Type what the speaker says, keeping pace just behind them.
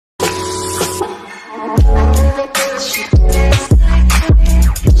So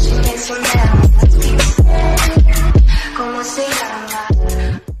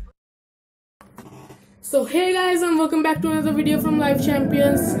hey guys and welcome back to another video from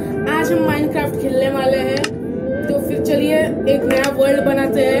LiveChampions। आज हम Minecraft खेलने वाले हैं, तो फिर चलिए एक नया वर्ल्ड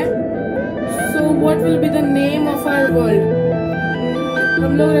बनाते हैं। So what will be the name of our world?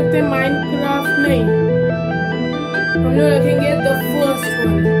 हम लोग रखते हैं माइनक्राफ्ट नहीं, हम लोग रखेंगे द फर्स्ट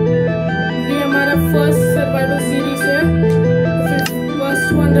वन। ये हमारा फर्स्ट सर्वाइवल सीरीज है, तो फिर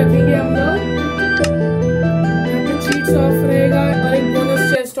फर्स्ट वन रखेंगे हम लोग। यहाँ पे चीट्स ऑफ रहेगा और एक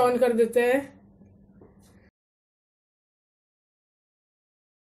बोनस चेस्ट ऑन कर देते हैं।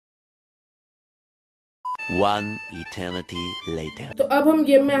 One eternity later. तो अब हम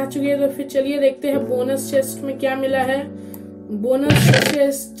गेम में आ चुके हैं, तो फिर चलिए देखते हैं बोनस चेस्ट में क्या मिला है। बोनस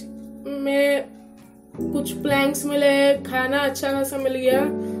चेस्ट में कुछ प्लैंक्स मिले हैं, खाना अच्छा खासा मिल गया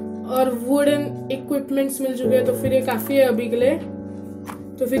और वुडन इक्विपमेंट्स मिल चुके हैं, तो फिर ये काफी है अभी के लिए।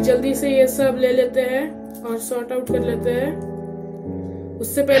 तो फिर जल्दी से ये सब ले लेते हैं और सॉर्ट आउट कर लेते हैं।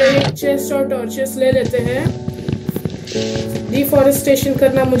 उससे पहले एक चेस्ट और टॉर्चेस ले लेते हैं। डिफॉरेस्टेशन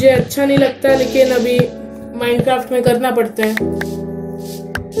करना मुझे अच्छा नहीं लगता, लेकिन अभी माइनक्राफ्ट में करना पड़ता है।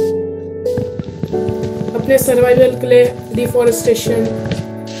 अपने सर्वाइवल के लिए डिफॉरेस्टेशन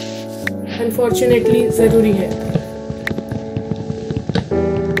अनफॉर्चुनेटली जरूरी है।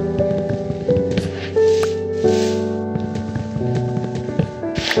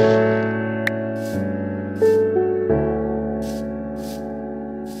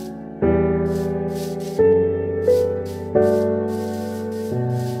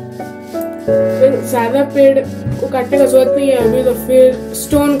 ज्यादा पेड़ को काटने का जरूरत नहीं है अभी, तो फिर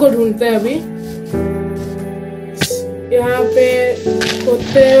स्टोन को ढूंढते हैं। अभी यहाँ पे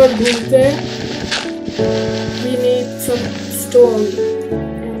खोदते हैं और ढूंढते हैं। We need some stone।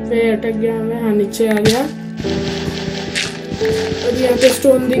 यहाँ पे अटक गया हमें, हाँ नीचे आ गया। अभी यहाँ पे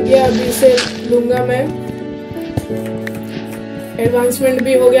स्टोन दिख गया, अभी इसे लूंगा मैं। एडवांसमेंट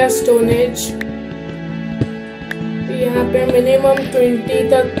भी हो गया स्टोनेज। यहाँ पे मिनिमम 20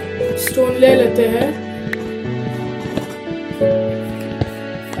 तक स्टोन ले लेते हैं।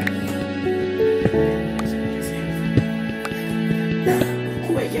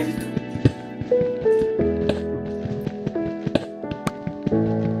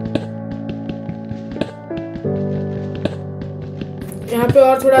 यहाँ पे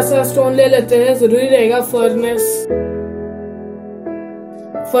और थोड़ा सा स्टोन ले लेते हैं, जरूरी रहेगा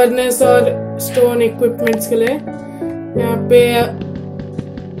फर्नेस और स्टोन इक्विपमेंट्स के लिए। यहाँ पे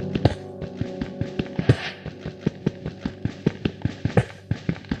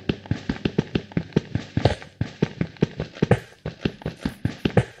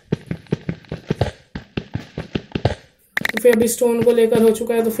फिर अभी स्टोन को लेकर हो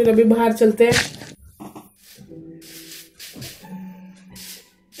चुका है, तो फिर अभी बाहर चलते हैं।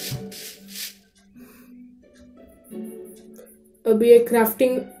 अभी एक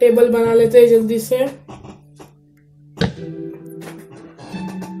क्राफ्टिंग टेबल बना लेते हैं जल्दी से।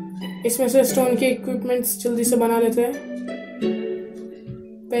 इसमें से स्टोन के इक्विपमेंट्स जल्दी से बना लेते हैं।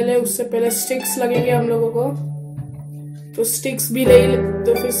 उससे पहले स्टिक्स लगेंगे हम लोगों को, तो स्टिक्स भी ले,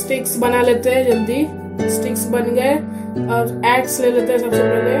 तो फिर स्टिक्स बना लेते हैं जल्दी। स्टिक्स बन गए और एक्स ले लेते हैं सबसे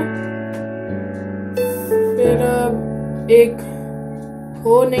पहले। फिर एक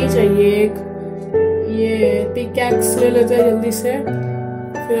हो नहीं चाहिए, एक ये पिकैक्स ले लेते हैं जल्दी से।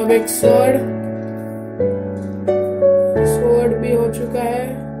 फिर अब एक स्वॉर्ड भी हो चुका है,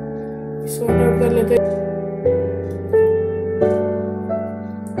 सॉर्ट आउट कर लेते हैं।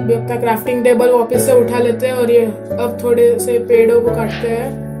 अभी अपना क्राफ्टिंग टेबल वापस से उठा लेते हैं और ये अब थोड़े से पेड़ों को काटते हैं।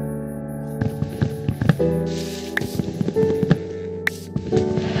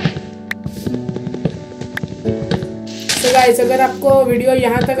 गाइस, अगर आपको वीडियो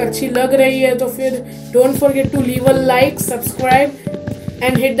यहाँ तक अच्छी लग रही है तो फिर don't forget to leave a like, subscribe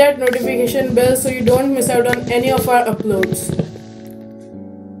and hit that notification bell so you don't miss out on any of our uploads.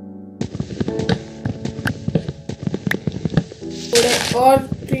 थोड़े और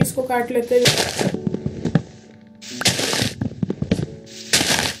ट्रीज को काट लेते हैं।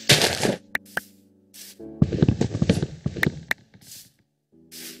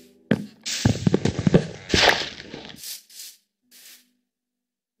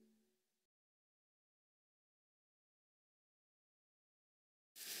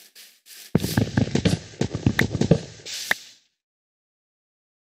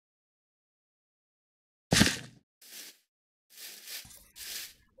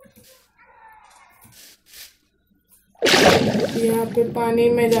 यहाँ पे पानी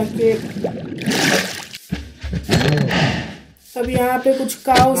में जाके अब यहाँ पे कुछ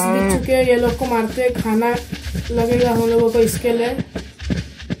काउस दिख चुके हैं, ये लोग को मारते हैं, खाना लगेगा हम लोगों को स्केल है।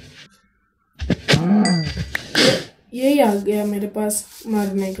 यही आ गया मेरे पास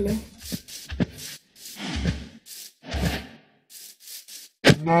मारने के लिए।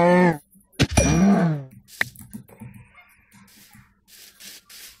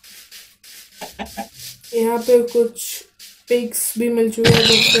 यहाँ पे कुछ पिग्स भी मिल चुके हैं,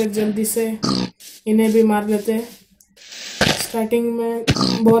 तो फिर जल्दी से इन्हें भी मार लेते हैं। स्टार्टिंग में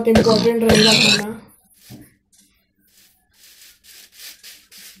बहुत इम्पोर्टेंट रहेगा खाना।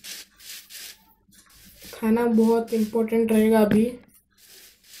 खाना बहुत इम्पोर्टेंट रहेगा अभी।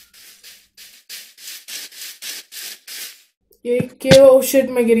 ये केव शिट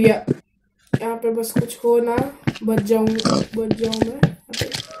में गिर गया। यहाँ पे बस कुछ हो ना, बच जाऊं मैं।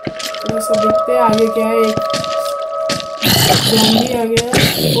 थोड़ा सा देखते हैं आगे क्या है। एक ज़ॉम्बी आ गया।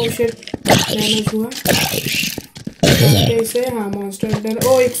 ओ शिट, डैमेज हुआ कैसे। हाँ मॉन्स्टर हंटर।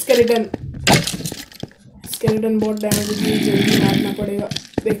 ओ एक स्केलेटन बहुत डैमेज हुई। जल्दी मारना पड़ेगा।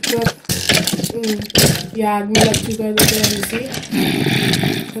 देखते हैं ये आग में लग चुका है, तो क्या इसी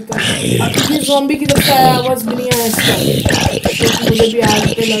ये ज़ॉम्बी की तरफ से आया, आवाज भी नहीं आया इसका। मुझे भी आग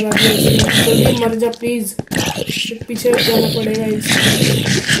पे लगा दिया इसने। जल्दी मर जा प्लीज। पीछे जाना पड़ेगा इसको।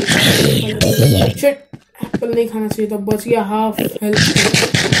 शिट, एप्पल नहीं खाना चाहिए था, बच गया हाफ हेल्थ।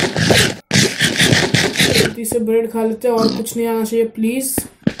 जल्दी से ब्रेड खा लेते हैं, और कुछ नहीं आना चाहिए प्लीज।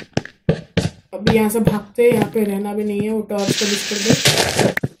 अभी यहाँ से भागते हैं, यहाँ पे रहना भी नहीं है। वो टॉर्च को लिस्ट कर दे।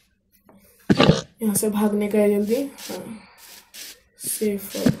 यहाँ से भागने का है जल्दी। हाँ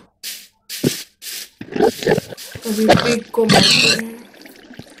सेफ है। अभी पिग को मारते हैं।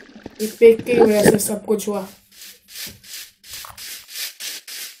 ये पिग की वजह से सब कुछ हुआ।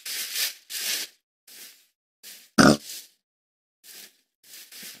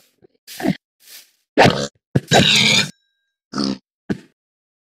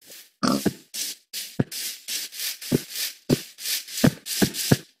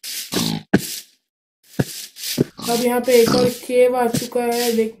 अब यहाँ पे एक और केव आ चुका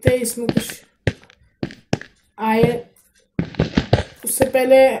है। देखते हैं इसमें कुछ आए। उससे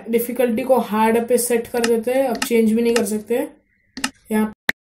पहले डिफिकल्टी को हार्ड पे सेट कर देते हैं। अब चेंज भी नहीं कर सकते। यहाँ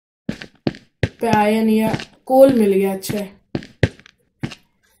पे आयन या कोल मिल गया। अच्छा है।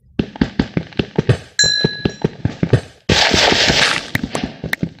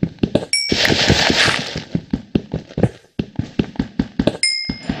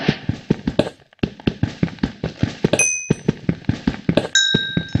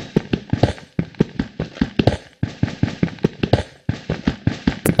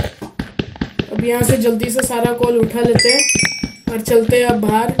 अब यहाँ से जल्दी से सारा कोल उठा लेते हैं और चलते हैं अब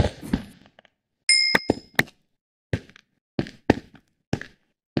बाहर।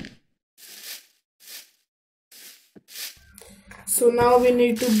 So now we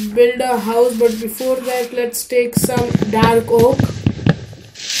need to build a house, but before that let's take some dark oak.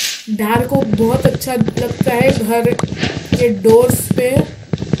 Dark okay बहुत अच्छा लगता है घर के डोर्स पे,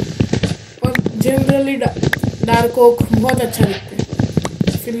 और जनरली डार्क ओक बहुत अच्छा लगता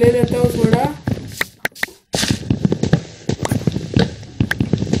है। फिर ले लेता हूँ थोड़ा।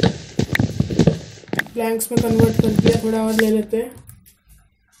 प्लैंक्स में कन्वर्ट कर दिया, थोड़ा और ले लेते हैं।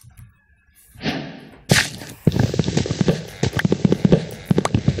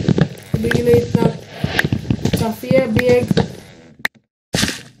 अभी के लिए इतना काफी है। अभी एक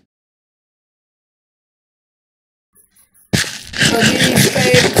इसका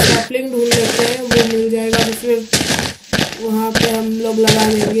एक सैपलिंग ढूंढ लेते हैं, वो मिल जाएगा तो फिर वहाँ पे हम लोग लगा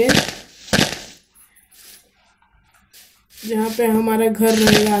देंगे, जहाँ पे हमारा घर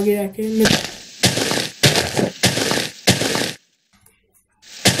रहेगा आगे जाके।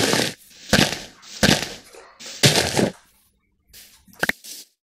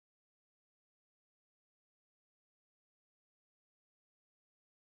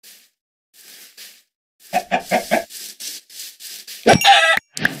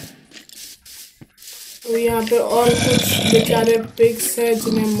 तो यहाँ पे और कुछ बेचारे पिग्स है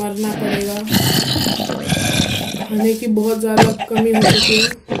जिन्हें मरना पड़ेगा। खाने की बहुत ज़्यादा कमी हो चुकी है।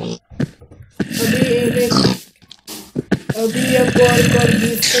 अभी अब और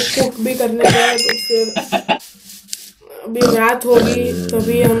बीफ को कुक भी करने का है, तो फिर अभी रात होगी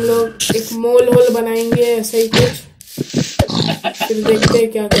तभी हम लोग एक मोल होल बनाएंगे, ऐसा ही कुछ। फिर देखते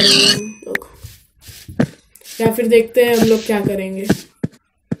हैं क्या करेंगे हम लोग, या फिर देखते हैं हम लोग क्या करेंगे।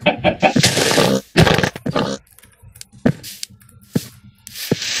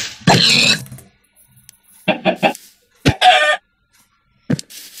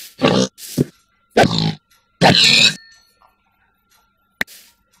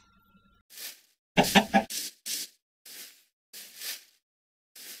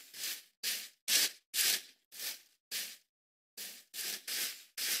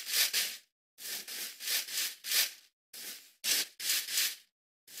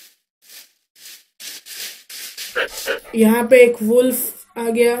 यहाँ पे एक वुल्फ आ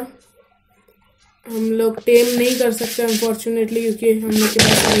गया। हम लोग टेम नहीं कर सकते अनफॉर्चुनेटली, क्योंकि हम लोग के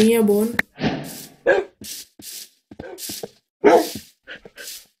पास नहीं है बोन।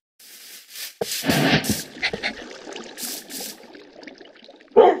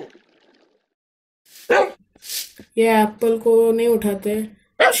 ये एप्पल को नहीं उठाते,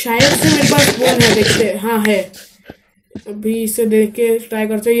 शायद से मेरे पास बोन है, देखते हैं। हाँ है, अभी इसे देख के ट्राई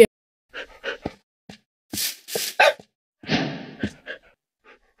करते हैं।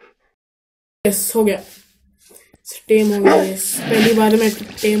 यस, हो गया, टेम हो गया। यस, पहली बार में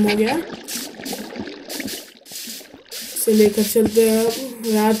टेम हो गया। इसे लेकर चलते हैं। अब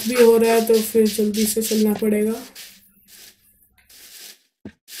रात भी हो रहा है तो फिर जल्दी से चलना पड़ेगा।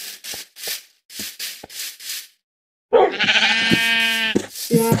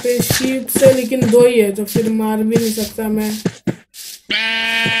 यहाँ पे शीप से लेकिन 2 ही है, तो फिर मार भी नहीं सकता मैं,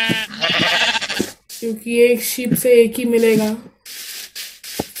 क्योंकि एक शीप से 1 ही मिलेगा,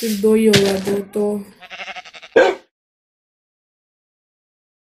 फिर 2 ही होगा। 2 तो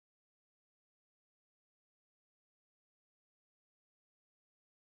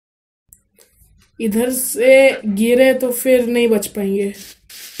इधर से गिरे तो फिर नहीं बच पाएंगे।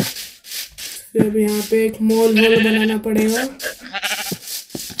 फिर अब यहाँ पे एक मोल होल बनाना पड़ेगा।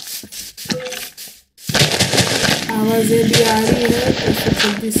 आवाजें भी आ रही है, तो फिर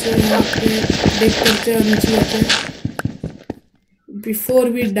जल्दी से यहाँ पे डिग करते हैं और नीचे आते हैं। Before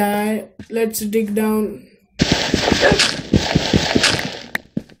we die, let's dig down.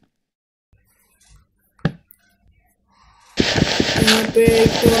 यहाँ पे एक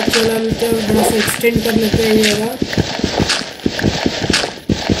तो चला लेते हैं, थोड़ा सा एक्सटेंड कर लेते हैं ये वाला।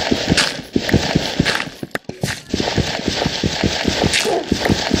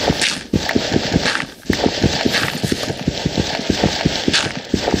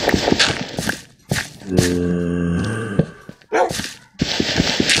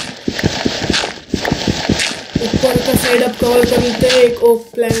 ऊपर का साइड अब कवर कर लेते हैं एक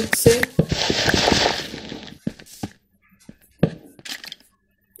ओक प्लैंक से।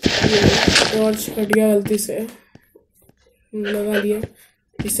 टॉर्च कट गया, गलती से लगा लिया।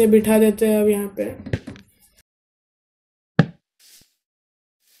 इसे बिठा देते हैं अब यहाँ पे।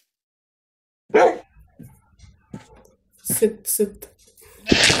 सित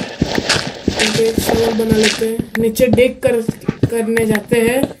एक शॉवर बना लेते हैं। नीचे डिग करने जाते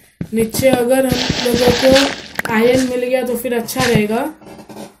हैं। नीचे अगर हम लोगों को आयरन मिल गया तो फिर अच्छा रहेगा।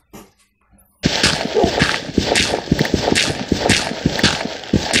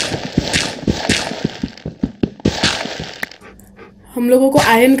 हम लोगों को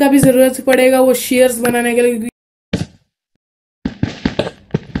आयरन का भी जरूरत पड़ेगा वो शेयर्स बनाने के लिए,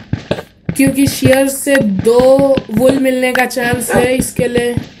 क्योंकि शेयर्स से 2 वुल मिलने का चांस है इसके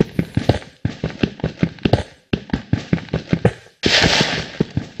लिए।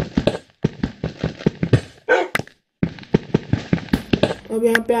 अब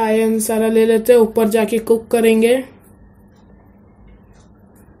यहाँ पे आयरन सारा ले लेते हैं, ऊपर जाके कुक करेंगे।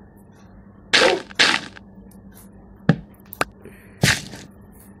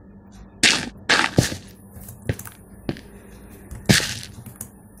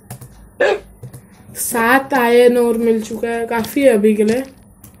 सात आयरन और मिल चुका है, काफी है अभी के लिए।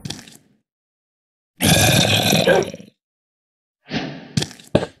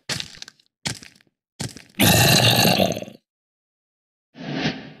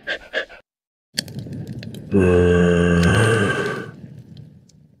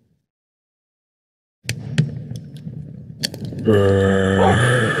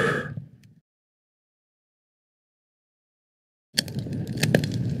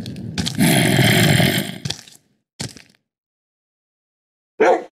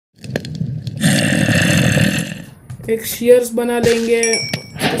 एक शेयर्स बना लेंगे,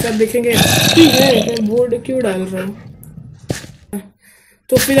 उसके साथ देखेंगे है बोर्ड क्यों डाल रहा हूँ।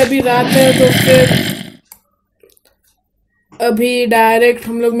 तो फिर अभी रात है, तो फिर अभी डायरेक्ट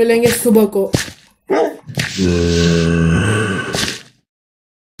हम लोग मिलेंगे सुबह को।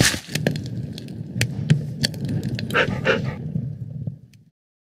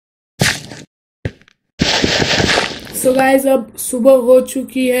 सो गाइस, अब सुबह हो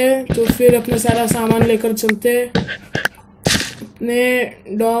चुकी है, तो फिर अपना सारा सामान लेकर चलते हैं। अपने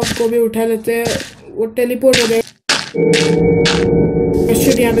डॉग को भी उठा लेते हैं, वो टेलीपोर्ट हो गए।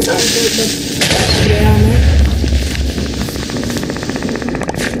 यहाँ पे गया मैं,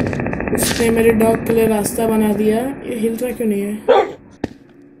 उसने मेरे डॉग के लिए रास्ता बना दिया। ये हिल रहा क्यों नहीं है?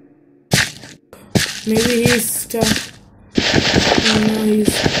 Maybe he's stuck. No,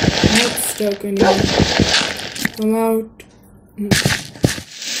 he's not stuck anymore. Come out.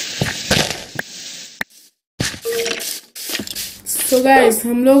 तो गाइस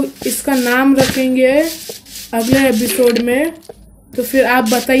हम लोग इसका नाम रखेंगे अगले एपिसोड में। तो फिर आप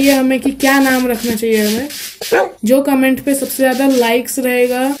बताइए हमें कि क्या नाम रखना चाहिए हमें। जो कमेंट पे सबसे ज्यादा लाइक्स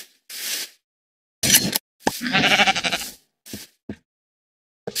रहेगा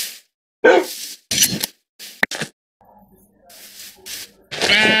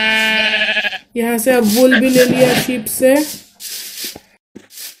यहाँ से अब वुल भी ले लिया शीप से,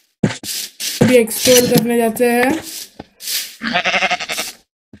 भी एक्सप्लोर करने जाते हैं।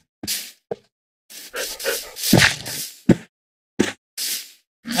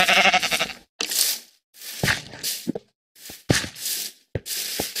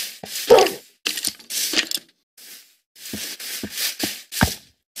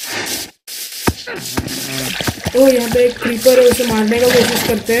 ओ यहाँ पे एक क्रीपर है, उसे मारने का कोशिश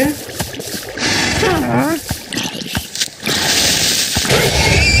करते हैं।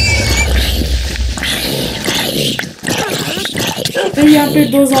 तो यहाँ पे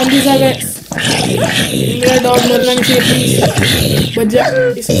 2 ज़ॉम्बीज़ आ गए। मेरा डॉग मरना नहीं चाहिए, प्लीज बच जा।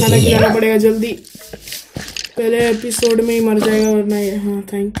 इसे खाना खिलाना पड़ेगा जल्दी, पहले एपिसोड में ही मर जाएगा वरना ये। हाँ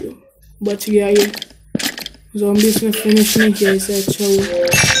थैंक यू, बच गया ये। ज़ॉम्बीज़ ने फिनिश नहीं किया इसे, अच्छा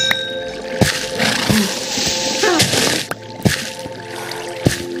हुआ।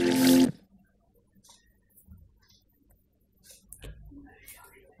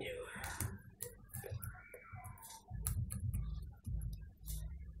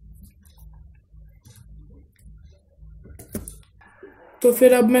 तो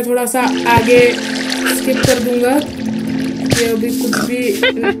फिर अब मैं थोड़ा सा आगे स्किप कर दूंगा कि अभी कुछ भी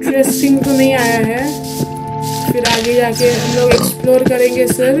इंटरेस्टिंग तो नहीं आया है। फिर आगे जाके हम लोग एक्सप्लोर करेंगे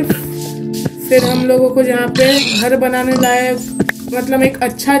सिर्फ। फिर हम लोगों को जहाँ पे घर बनाने लायक, मतलब एक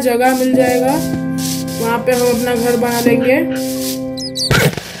अच्छा जगह मिल जाएगा, वहाँ पे हम अपना घर बना लेंगे।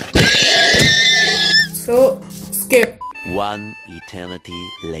 सो skip. One eternity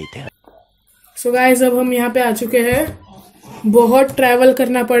later. So guys अब हम यहाँ पे आ चुके हैं। बहुत ट्रैवल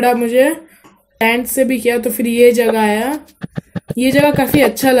करना पड़ा मुझे, लैंड से भी किया, तो फिर ये जगह आया। ये जगह काफी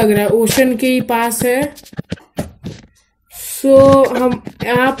अच्छा लग रहा है, ओशन के ही पास है। सो हम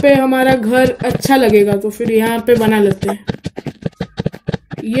यहाँ पे हमारा घर अच्छा लगेगा, तो फिर यहाँ पे बना लेते हैं।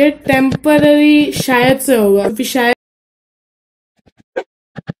 ये टेम्पररी शायद से होगा, फिर शायद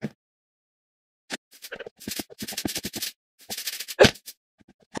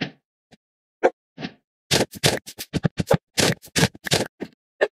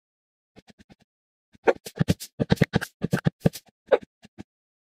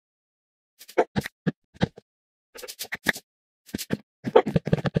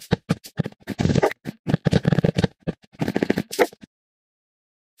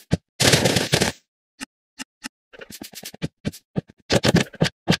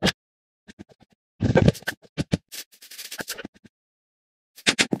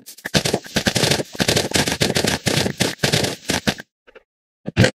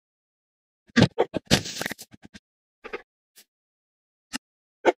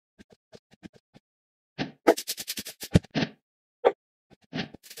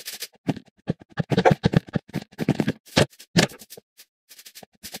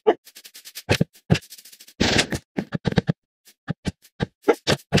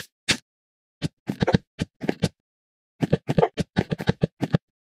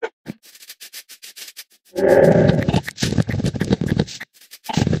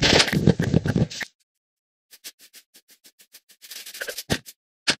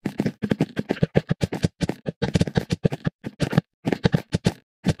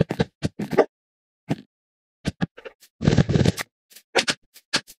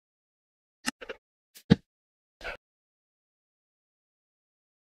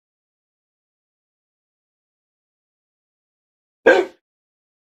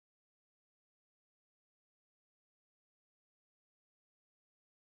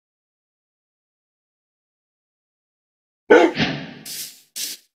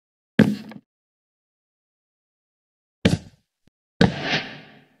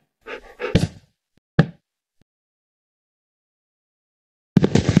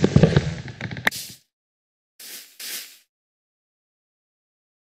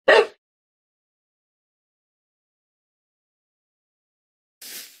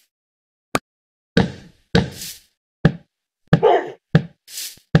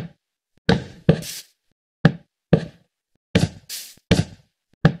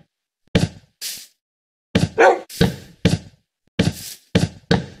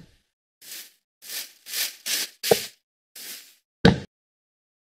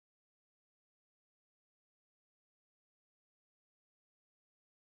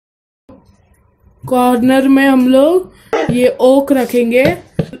कॉर्नर में हम लोग ये ओक रखेंगे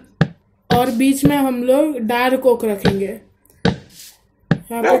और बीच में हम लोग डार्क ओक रखेंगे।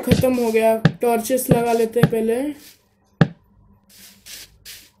 यहाँ पे खत्म हो गया, टॉर्चेस लगा लेते हैं पहले।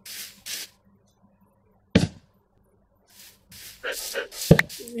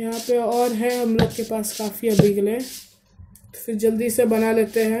 यहाँ पे और है हम लोग के पास काफी अभी के लिए, तो फिर जल्दी से बना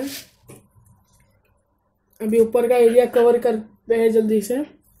लेते हैं। अभी ऊपर का एरिया कवर करते हैं जल्दी से।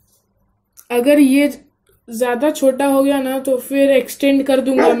 अगर ये ज़्यादा छोटा हो गया ना तो फिर एक्सटेंड कर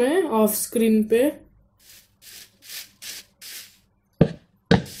दूंगा मैं ऑफ स्क्रीन पे।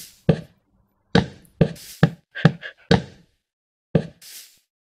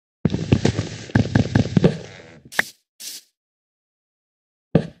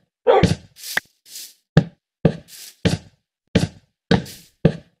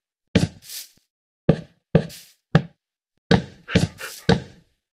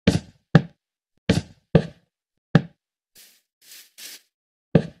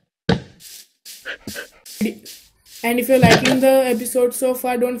 And if you're liking the episode so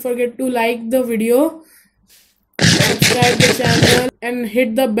far, don't forget to like the video, subscribe the channel and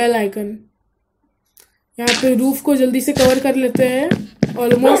hit the bell icon. यहाँ पे रूफ को जल्दी से कवर कर लेते हैं,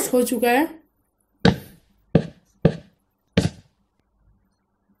 ऑलमोस्ट हो चुका है।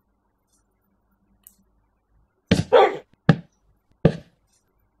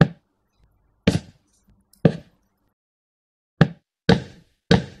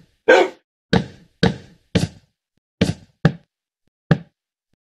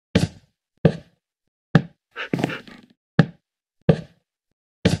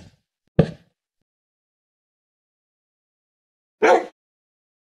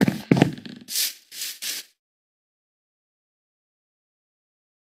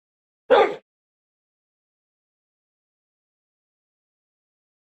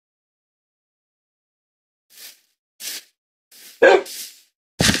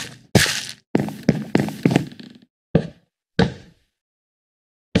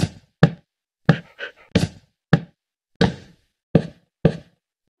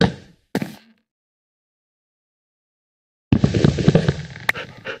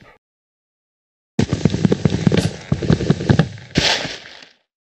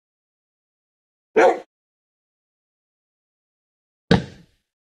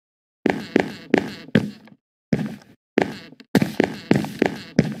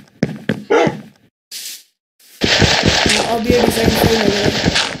 अब ये डिजाइन सही लग रहा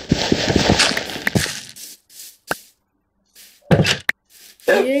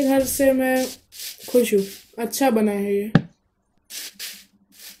है। ये घर से मैं खुश हूँ, अच्छा बना है ये।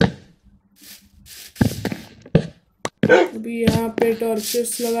 अभी यहाँ पे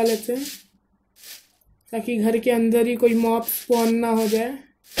टॉर्चेस लगा लेते हैं ताकि घर के अंदर ही कोई मॉब स्पॉन ना हो जाए।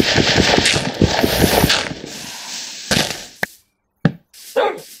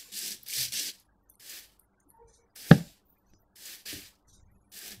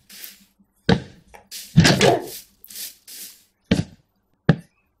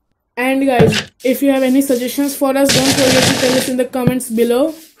 And guys, if you have any suggestions for us, don't forget to tell us in the comments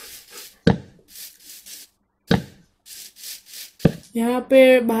below. यहाँ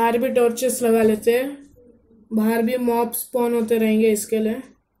पे बाहर भी टॉर्चेस लगा लेते हैं, बाहर भी मॉब स्पॉन होते रहेंगे इसके लिए।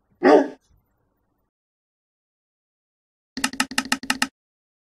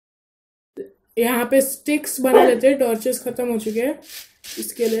 यहाँ पे स्टिक्स बना लेते हैं, टॉर्चेस खत्म हो चुके हैं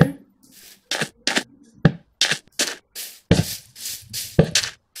इसके लिए।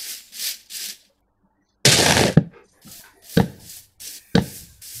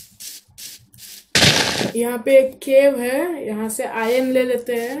 यहाँ पे एक केव है, यहाँ से आयरन ले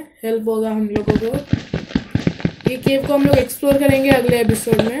लेते हैं, हेल्प होगा हम लोगों को। ये केव को हम लोग एक्सप्लोर करेंगे अगले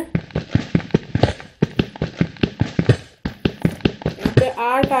एपिसोड में। यहाँ पे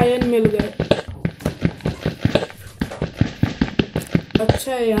 8 आयरन मिल गए,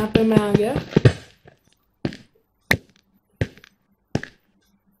 अच्छा है। यहाँ पे मैं आ गया।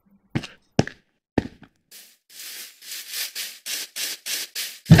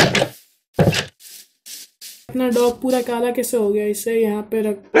 अपना डॉग पूरा काला कैसे हो गया, इसे यहाँ पे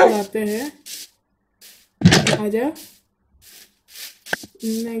रख लाते हैं। आजा,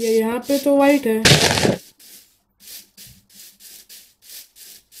 यहाँ पे तो वाइट है।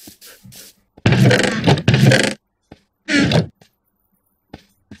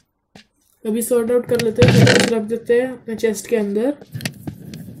 अभी सॉर्ट आउट कर लेते हैं, तो रख देते हैं अपने चेस्ट के अंदर।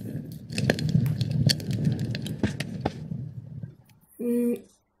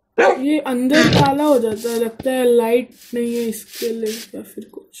 ये अंदर काला हो जाता है, लगता है लाइट नहीं है इसके लिए या फिर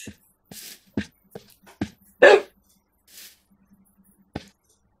कुछ।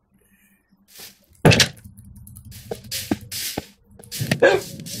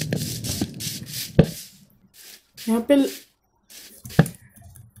 यहाँ पे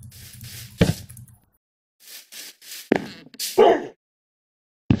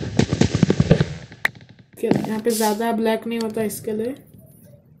यहाँ पे ज्यादा ब्लैक नहीं होता, इसके लिए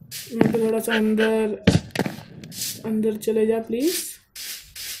यहाँ पे थोड़ा सा अंदर चले जा प्लीज।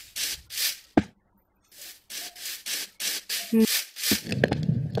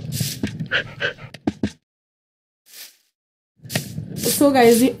 सो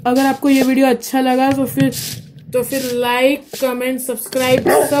गाइज, अगर आपको ये वीडियो अच्छा लगा तो फिर लाइक, कमेंट, सब्सक्राइब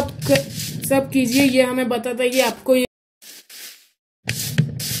सब कीजिए। ये हमें बताता है कि आपको ये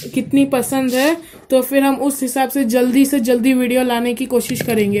कितनी पसंद है, तो फिर हम उस हिसाब से जल्दी वीडियो लाने की कोशिश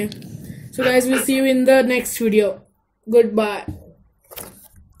करेंगे। So guys, will see you in the next video. Good bye.